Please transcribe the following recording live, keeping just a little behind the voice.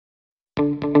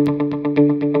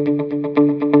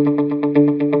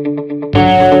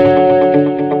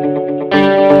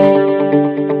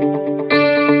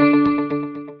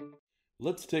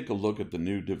Let's take a look at the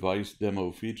new device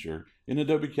demo feature in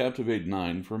Adobe Captivate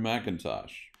 9 for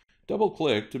Macintosh.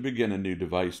 Double-click to begin a new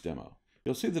device demo.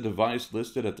 You'll see the device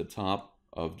listed at the top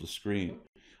of the screen.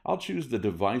 I'll choose the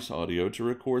device audio to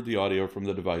record the audio from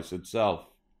the device itself.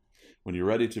 When you're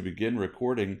ready to begin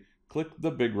recording, click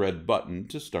the big red button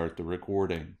to start the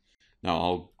recording. Now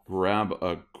I'll grab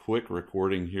a quick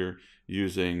recording here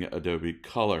using Adobe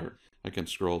Color. I can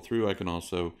scroll through. I can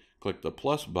also click the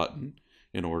plus button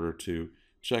in order to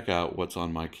check out what's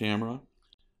on my camera.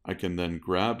 I can then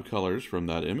grab colors from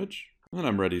that image, and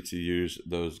I'm ready to use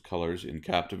those colors in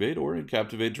Captivate or in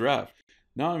Captivate Draft.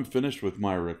 Now I'm finished with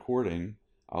my recording.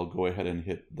 I'll go ahead and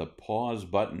hit the pause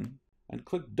button and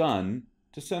click Done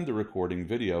to send the recording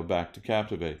video back to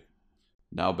Captivate.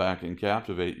 Now back in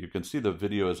Captivate, you can see the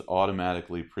video is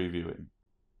automatically previewing.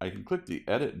 I can click the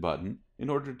Edit button in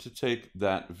order to take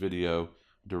that video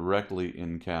directly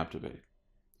in Captivate.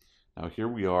 Now here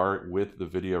we are with the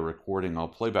video recording. I'll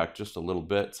play back just a little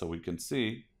bit so we can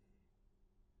see.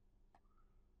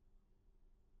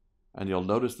 And you'll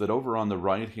notice that over on the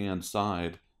right-hand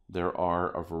side, there are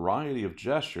a variety of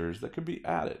gestures that can be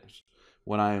added.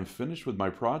 When I am finished with my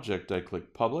project, I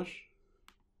click Publish,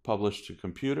 Publish to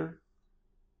Computer,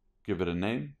 give it a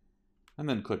name, and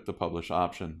then click the Publish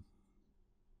option.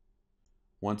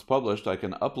 Once published, I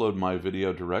can upload my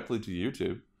video directly to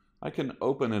YouTube. I can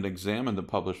open and examine the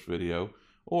published video,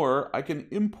 or I can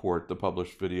import the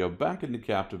published video back into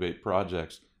Captivate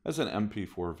projects as an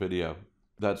MP4 video.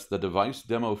 That's the device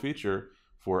demo feature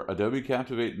for Adobe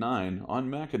Captivate 9 on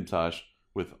Macintosh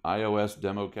with iOS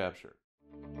Demo Capture.